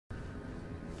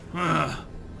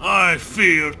I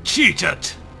feel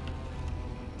cheated.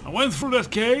 I went through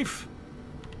that cave,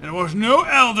 and there was no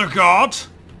Elder God,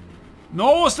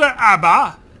 nor was there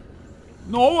Abba,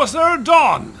 nor was there a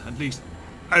Don. At least,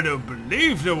 I don't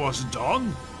believe there was a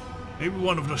Don. Maybe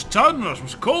one of those tunnelers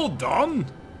was called Don.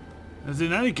 As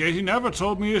in any case, he never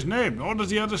told me his name, nor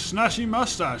does he have a snazzy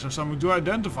mustache or something to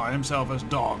identify himself as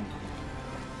Don.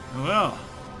 Well.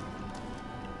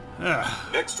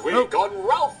 Next week on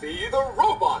Ralphie the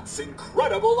Robot's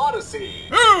Incredible Odyssey.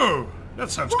 Oh,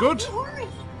 that sounds good. Don't worry.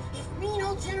 If mean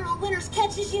old General Winters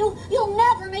catches you, you'll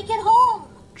never make it home.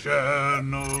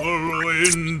 General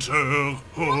Winter.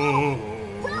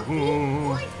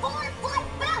 Ralphie,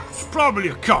 point back. Probably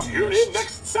a communist. Tune in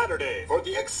next Saturday for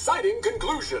the exciting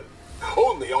conclusion.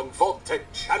 Only on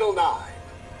Vault-Tec Channel 9.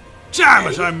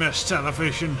 Damn it, I miss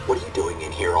television. What are you doing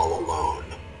in here all alone?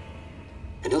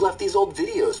 And who left these old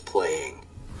videos playing?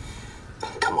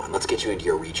 Come on, let's get you into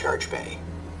your recharge bay.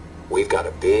 We've got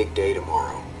a big day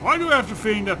tomorrow. Why do I have the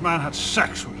feeling that man had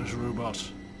sex with his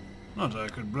robots? Not that I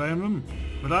could blame them,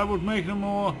 but I would make them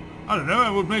more... I don't know,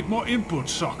 I would make more input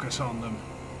sockets on them.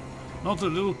 Not the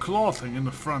little claw thing in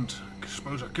the front. I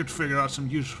suppose I could figure out some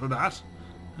use for that.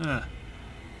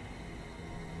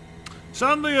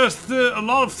 Suddenly a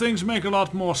lot of things make a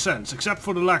lot more sense, except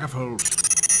for the lack of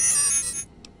holes.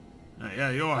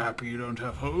 Yeah, you're happy you don't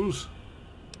have holes.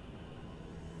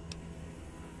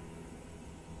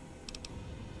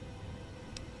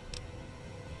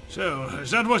 So,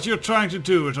 is that what you're trying to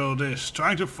do with all this?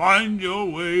 Trying to find your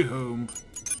way home?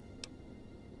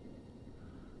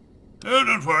 Oh,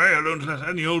 don't worry, I don't let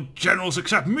any old generals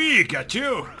except me get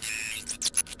you!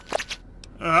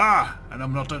 Ah, and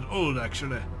I'm not that old,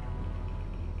 actually.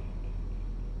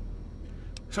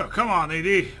 So, come on,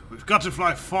 Edie. We've got to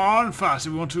fly far and fast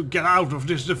if we want to get out of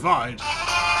this divide.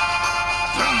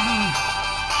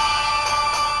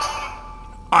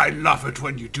 I love it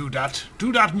when you do that.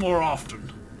 Do that more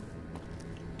often.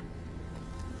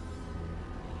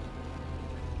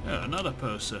 Yeah, another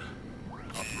poster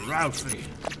of Ralphie.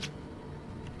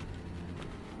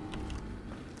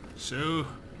 So,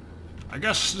 I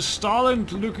guess the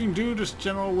Stalin-looking dude is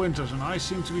General Winters, and I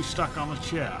seem to be stuck on a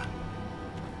chair.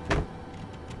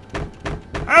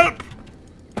 Help!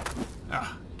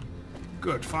 Ah,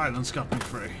 good. Violence got me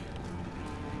free.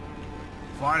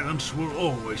 Violence will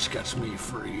always get me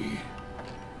free.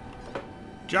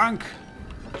 Junk.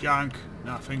 Junk.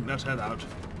 Nothing. Let's head out.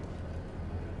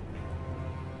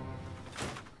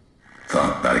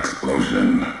 Thought that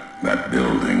explosion, that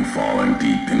building falling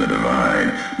deep in the divide,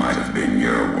 might have been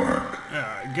your work.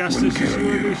 Yeah, I guess Wouldn't this is kill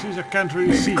you. Ulysses. I can't really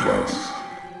Maybe see. close.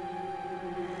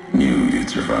 Knew you'd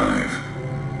survive.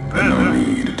 But no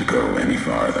need to go any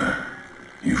farther.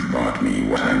 You've brought me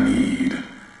what I need.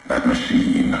 That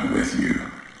machine with you,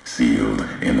 sealed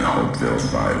in the Hopeville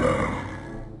silo.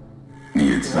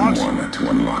 Needed someone to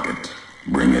unlock it.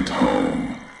 Bring it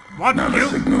home. What? Now the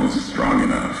signal's strong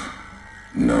enough.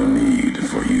 No need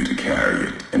for you to carry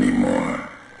it anymore.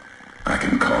 I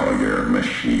can call your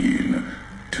machine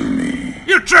to me.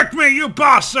 You tricked me, you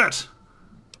bastard!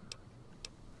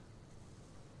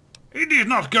 It is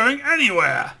not going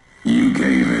anywhere. You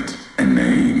gave it a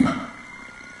name.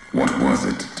 What was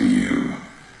it to you?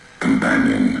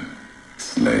 Companion,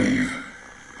 slave,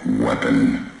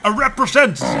 weapon, A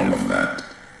representative. all of that.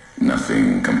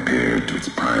 Nothing compared to its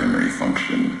primary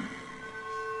function.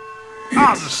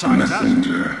 I'll It's a decide that.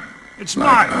 messenger, It's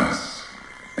like mine. us,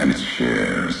 and it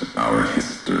shares our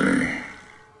history.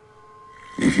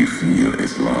 If you feel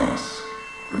its loss,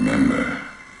 remember,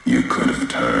 you could have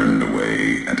turned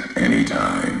away at any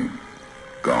time,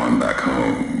 gone back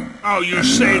home. Oh, you and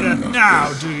say none that of now,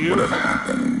 this do you? would have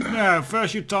happened. No,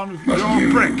 first you told me But you're a you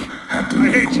prick. had to I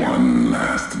make hate you. one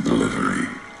last delivery,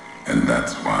 and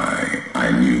that's why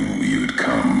I knew you'd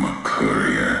come,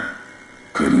 courier.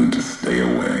 Couldn't stay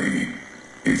away.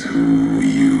 It's who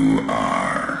you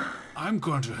are. I'm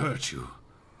going to hurt you.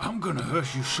 I'm going to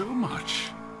hurt you so much.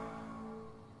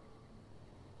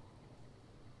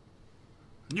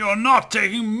 You're not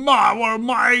taking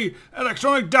my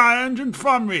electronic dye engine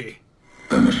from me.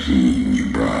 The machine you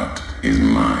brought is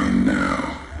mine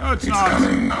now. No, it's It's not.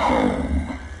 coming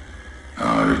home.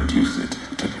 I'll reduce it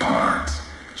to parts,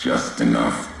 just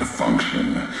enough to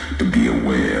function, to be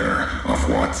aware of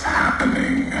what's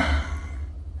happening.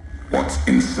 What's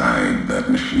inside that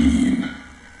machine,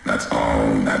 that's all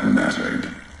that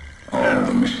mattered. All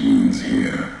the machines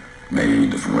here,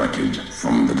 made of wreckage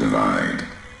from the divide,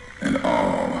 and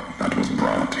all that was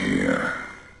brought here.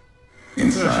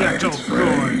 Inside its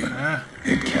frame,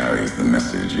 it carries the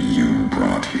message you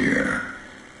brought here,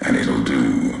 and it'll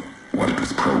do what it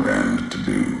was programmed to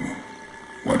do.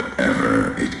 What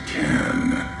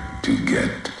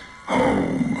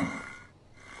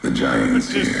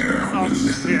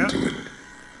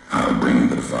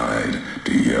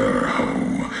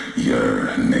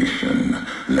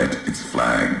its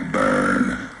flag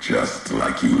burn, just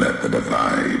like you let the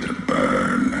divide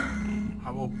burn.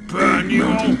 I will burn you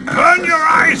all. Burn your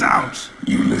eyes out!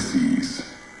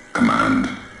 Ulysses. Command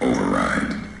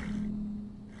override.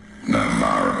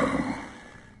 Navarro.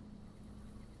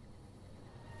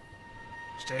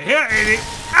 Stay here, 80.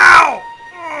 Ow!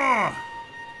 Ugh.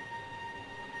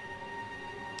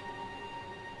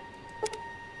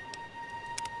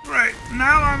 Right,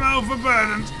 now I'm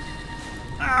overburdened.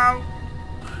 Ow!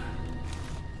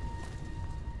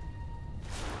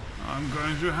 I'm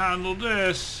going to handle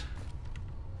this.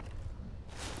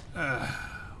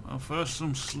 Well, first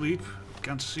some sleep.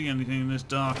 Can't see anything in this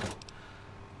dark.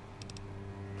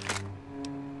 I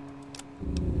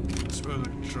suppose I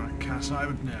could try and cast eye,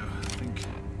 but no. I think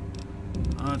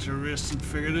I'll have to rest and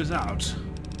figure this out.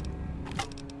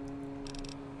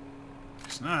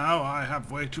 Because now I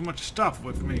have way too much stuff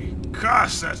with me.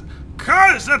 Curse it!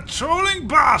 Curse that trolling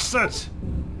bastard!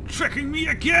 Tricking me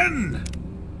again!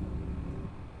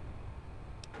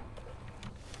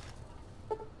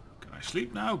 Can I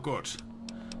sleep now? Good.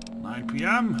 9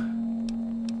 p.m.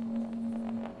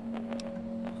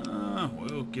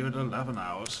 We'll give it 11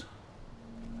 hours.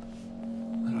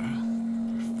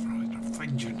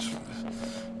 Vengeance for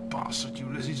this bastard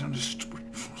Ulysses on the stupid.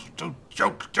 Don't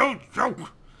joke! Don't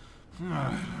joke!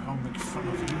 I'll make fun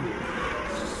of you.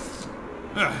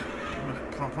 A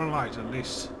proper light, at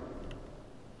least.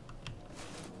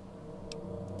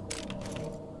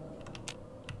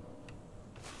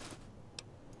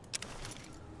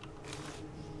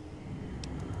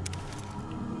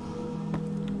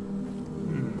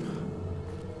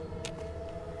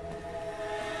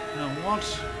 Now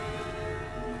what?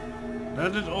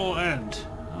 Let it all end.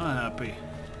 I'm happy.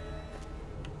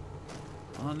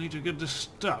 I need to get this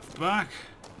stuff back.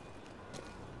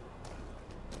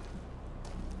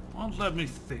 Well, let me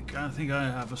think. I think I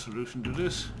have a solution to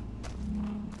this.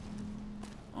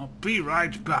 I'll be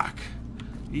right back.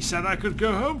 He said I could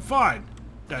go home, fine.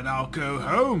 Then I'll go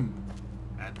home.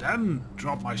 And then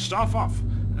drop my stuff off.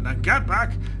 And then get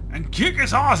back and kick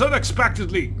his ass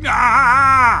unexpectedly.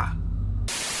 Ah!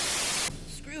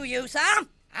 Screw you, sir.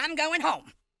 I'm going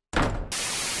home.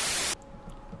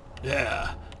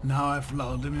 Yeah, now I've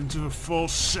lulled him into a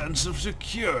false sense of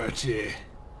security.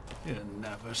 He'll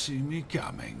never see me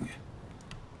coming.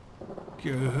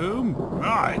 Go home?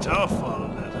 Right, I'll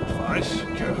follow that advice.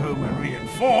 Go home and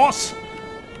reinforce.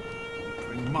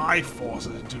 Bring my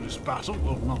forces into this battle.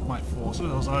 Well, not my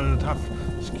forces, else I would have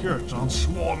Scuritons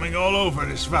swarming all over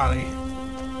this valley.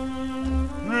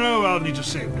 No, I'll need to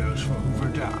save those for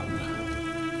Verdun.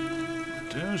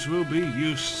 Those will be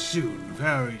used soon,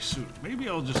 very soon. Maybe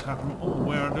I'll just have them all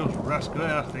wear those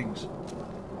rascal things.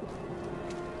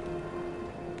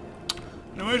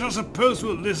 Anyways, I suppose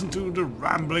we'll listen to the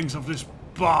ramblings of this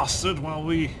bastard while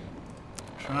we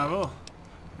travel.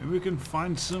 Maybe we can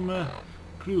find some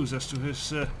clues as to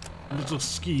his little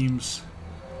schemes.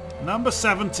 Number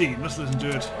 17, let's listen to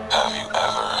it. Have you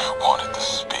ever wanted to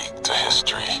speak to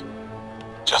history?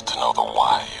 Just to know the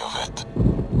why of it?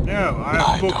 No, I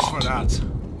have books for that.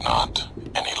 Not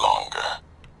any longer.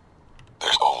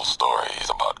 There's old stories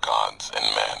about gods and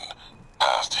men,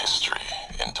 past history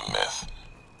into myth.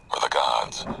 For the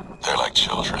gods, they're like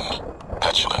children,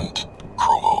 petulant,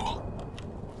 cruel.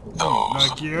 Those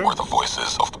Like you? were the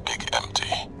voices of the big empty,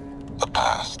 the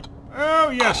past. Oh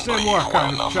yes, they were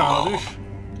kind of childish.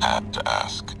 Had to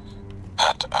ask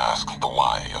the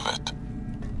why of it.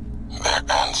 Their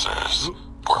answers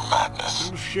were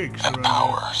madness and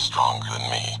power stronger than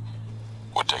me.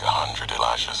 Would take 100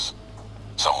 Elijahs,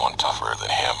 someone tougher than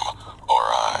him or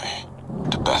I,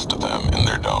 to best of them in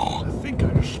their dome. I think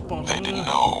I just spotted They didn't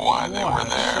know why they were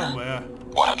there, somewhere.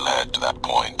 what had led to that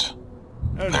point.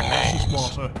 Oh, Their names,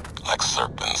 water. like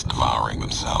serpents devouring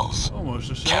themselves, Almost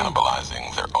the same.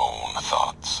 cannibalizing their own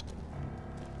thoughts.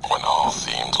 When all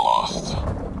seemed lost,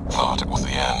 thought it was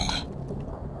the end.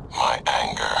 My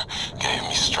anger gave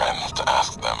me strength to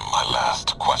ask them my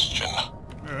last question.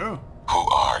 Oh. Who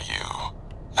are you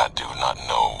that do not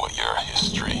know your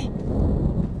history?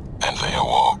 And they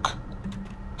awoke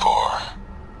for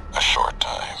a short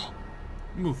time.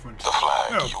 Movement. The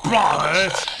flag Oh, you bother, merely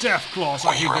it's said, death claws. I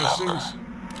 "We hate those remember." things.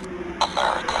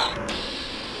 America.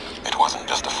 It wasn't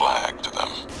just a flag to them.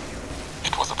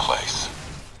 It was a place,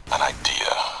 an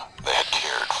idea they had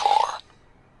cared for.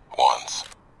 Once,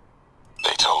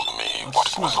 they told me what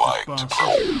it was like to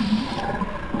grow.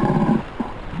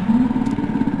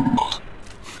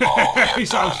 He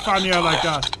sounds funnier like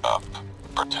that. It up,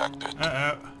 protected.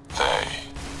 Uh-oh. They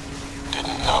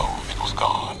didn't know it was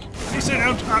gone. At least they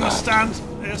don't understand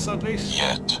this, at least.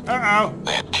 Yet, Uh-oh.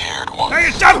 they had cared Hey, once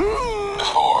it's done!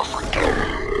 before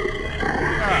forgetting.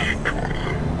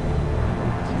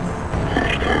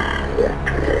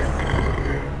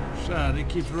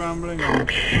 keeps rambling on.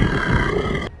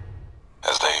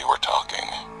 As they were talking,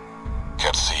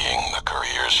 kept seeing the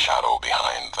courier's shadow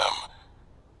behind them.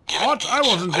 Giving What? I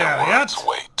wasn't their there words yet.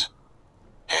 weight.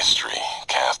 History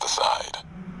cast aside.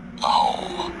 A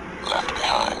home left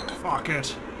behind. Fuck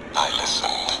it. I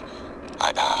listened.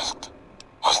 I asked,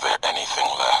 was there anything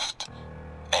left?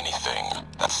 Anything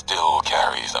that still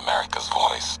carries America's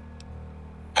voice?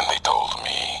 And they told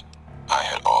me I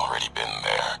had already been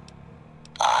there.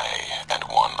 I and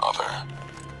one other,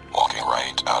 walking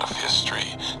right out of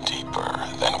history deeper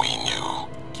than we knew.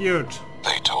 Cute.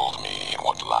 They told me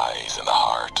what lies in the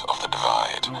heart of the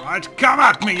divide. Alright, come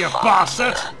at me, you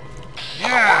bastard!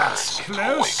 Yes, The words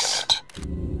close.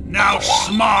 awaken it. Now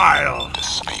smile! To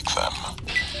speak them.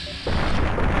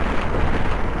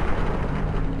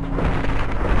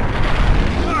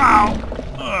 Ow!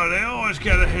 Oh, they always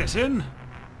get a hit in.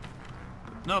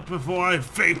 But not before I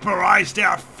vaporize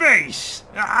their face!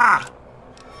 Ah!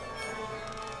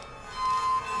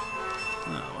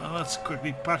 Oh, well, let's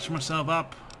quickly patch myself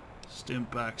up. Stim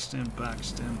back, stim back,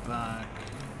 stim back.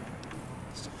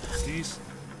 These.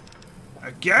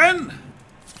 Again?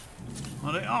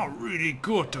 Well, they are really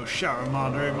good, those shower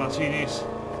Madre martinis.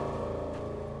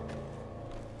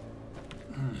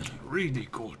 Really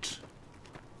good.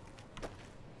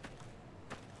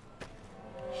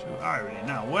 So irony.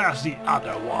 Now, where's the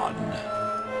other one?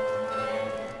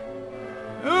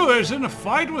 Oh, he's in a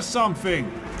fight with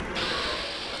something.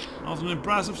 Not an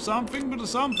impressive something, but a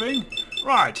something.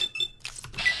 Right.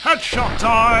 Headshot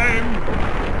time!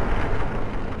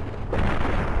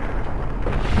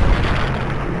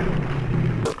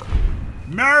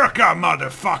 America,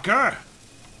 motherfucker!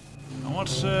 And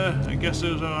what's, I guess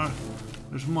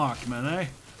there's marked men, eh?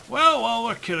 Well, while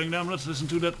we're killing them, let's listen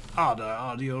to that other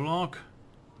audio log.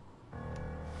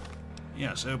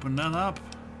 Yes, open that up.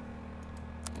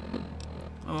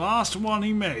 The last one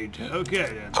he made. Okay,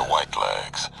 then. The white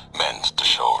legs meant to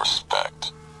show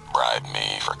respect, bribe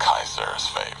me for Kaiser's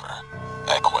favor,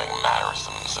 echoing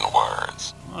mannerisms and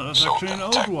words. Oh, that's showed actually them an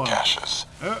old tech one. caches,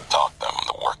 taught them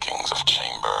the workings of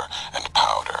chamber and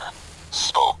powder,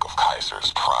 spoke of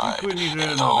Kaiser's pride we need in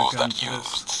another those gun that for this.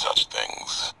 used such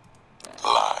things.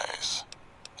 Lies.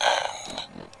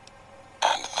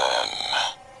 And then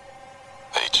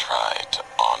they tried to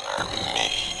honor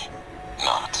me,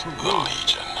 not the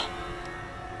Legion.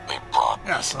 They brought me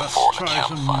Yes, let's before the try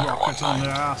some campfire one rockets on their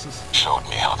night, asses. showed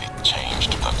me how they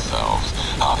changed themselves,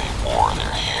 how they wore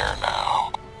their hair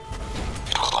now.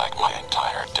 It was like my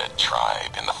entire dead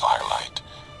tribe in the firelight,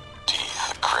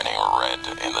 teeth grinning red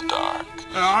in the dark.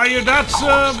 Are you that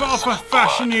of a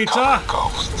fashion eater?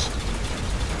 Ghosts.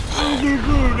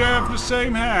 They have the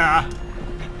same hair.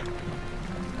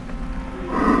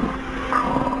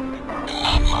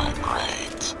 Not my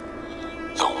braids.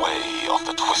 The way of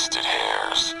the twisted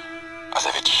hairs, as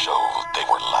if it showed they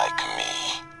were like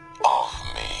me, of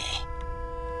me.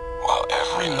 While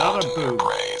every Another note in their boob.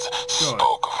 braids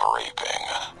spoke of raping,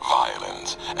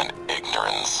 violence, and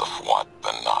ignorance of what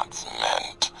the knots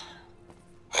meant.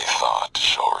 They thought to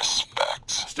show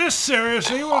respect. Is this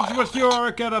seriously what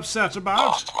you get upset about?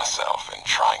 Lost myself in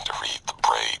trying to read the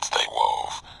braids they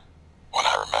wove. When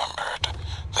I remembered,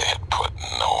 they had put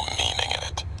no meaning in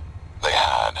it. They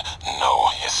had no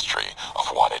history of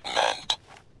what it meant.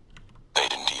 They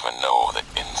didn't even know the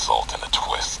insult in the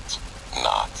twists,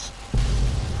 knots.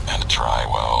 And the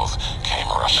Trywells came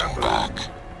rushing back.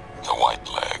 The white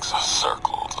legs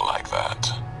circled like that.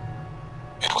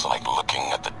 It was like looking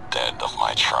at the dead of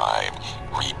my tribe,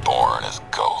 reborn as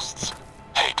ghosts.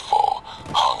 Hateful,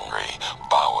 hungry,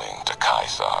 bowing to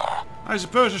Caesar. I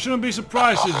suppose I shouldn't be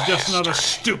surprised it's just another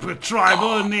stupid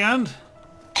tribal in the end.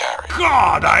 Carry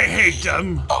God, I hate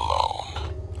them! alone.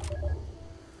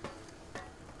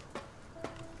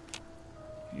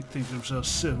 He thinks himself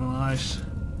civilized.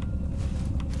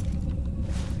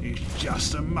 He's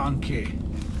just a monkey.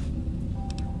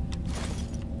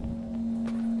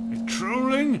 A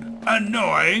trolling,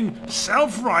 annoying,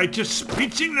 self-righteous,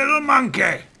 speeching little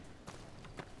monkey!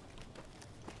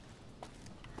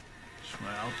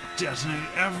 Swear I'll detonate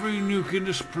every nuke in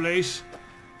this place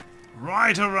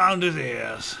right around his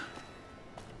ears.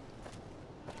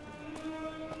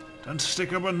 Then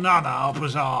stick a banana up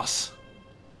his arse.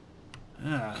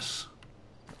 Yes.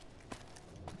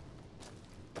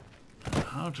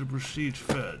 How to proceed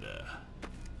further?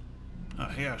 Oh,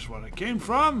 here's where I came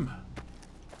from.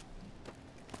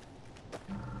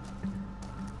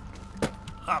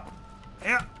 Up.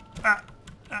 Yeah.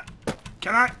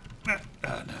 Can I? No,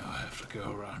 I have to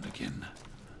go around again.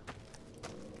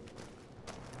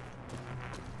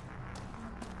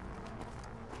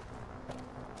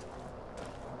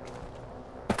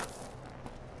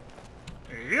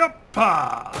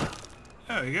 Pa!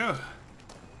 There we go.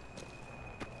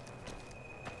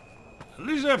 At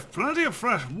least I have plenty of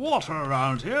fresh water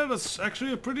around here. That's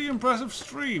actually a pretty impressive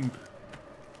stream.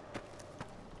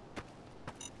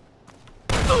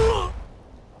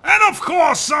 And of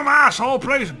course some asshole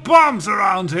placed bombs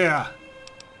around here.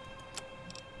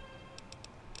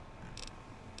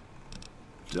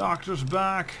 Doctor's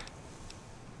back.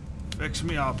 Fix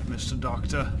me up, Mr.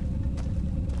 Doctor.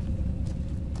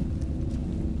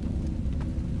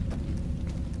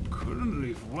 Couldn't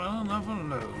leave well enough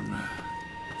alone.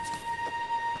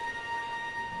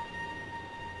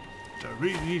 Do I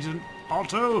really need an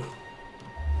auto?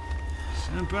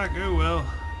 Send back, oh well.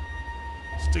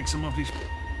 Stick some of these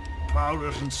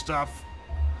powders and stuff.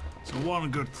 So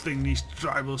one good thing these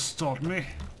tribals taught me.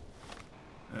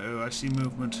 Oh, I see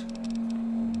movement.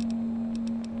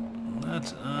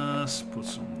 Let us put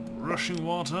some rushing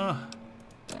water.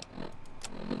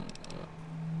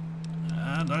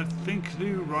 And I think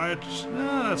the right...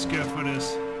 let's go for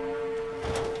this.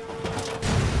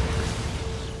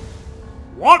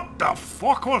 What the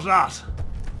fuck was that?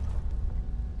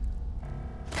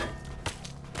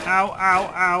 Ow,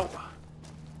 ow, ow.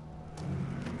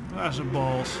 There's the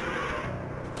balls.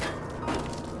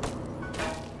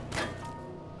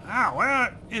 Ow,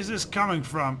 where is this coming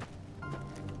from?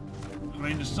 I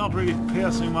mean, it's not really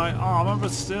piercing my armor, but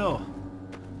still.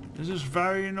 This is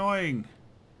very annoying.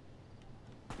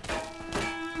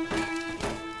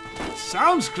 It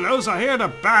sounds close, I hear the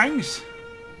bangs.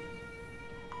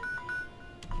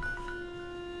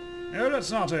 No,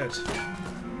 that's not it.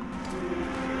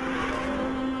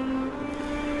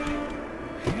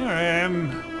 Here I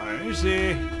am. Where is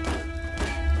he?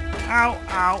 Ow,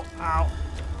 ow, ow.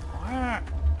 Where?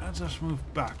 Let's just move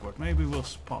backward. Maybe we'll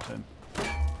spot him.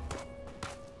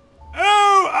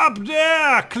 Oh, up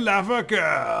there, clever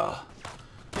girl.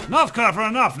 Not clever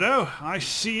enough, though. I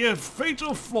see a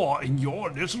fatal flaw in your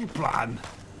little plan.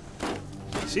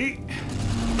 See?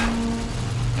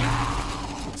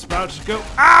 It's about to go.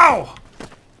 Ow!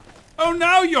 Oh,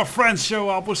 now your friends show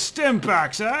up with stim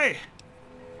packs, eh?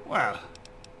 Well.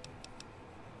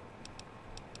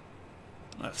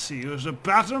 Let's see who's a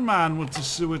better man with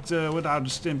the, without the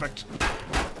stim packs.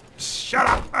 Shut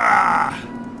up! Ah!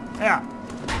 Yeah.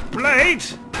 Blade!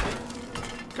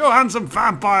 Go hunt some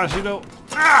vampires, you know.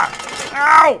 Ah!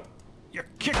 Ow! You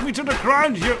kicked me to the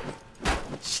ground, you...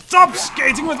 Stop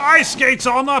skating with ice skates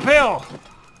on uphill!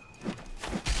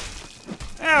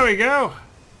 There we go.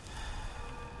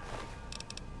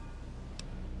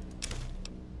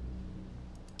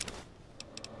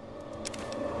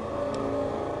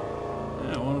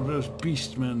 Yeah, one of those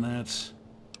beastmen, that's...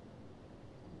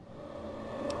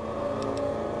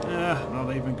 Yeah,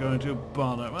 not even going to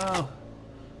bother. Well,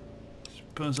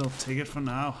 suppose I'll take it for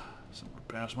now. Some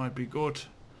repairs might be good.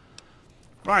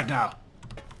 Right now,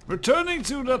 returning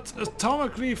to that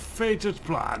atomically fated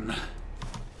plan.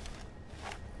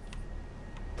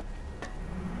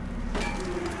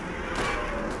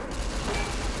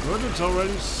 Good, it's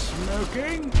already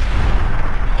smoking.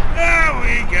 There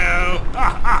we go! Ha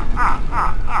ha ha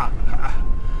ha ha ha!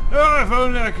 Oh, if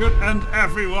only I could end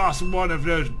every last one of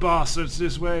those bastards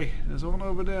this way. There's one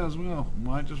over there as well.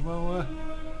 Might as well, let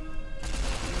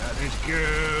it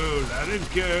go! Let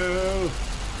it go!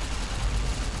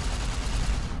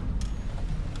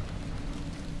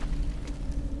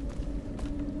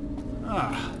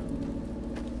 Ah.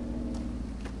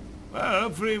 Well,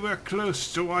 hopefully we're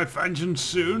close to our vengeance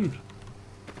soon.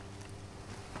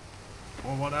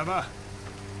 Or whatever.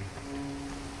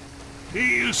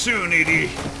 See you soon, Edie.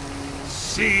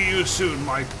 See you soon,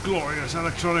 my glorious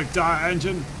electronic Diar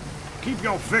engine. Keep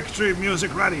your victory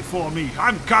music ready for me.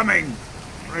 I'm coming.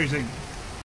 Phrasing.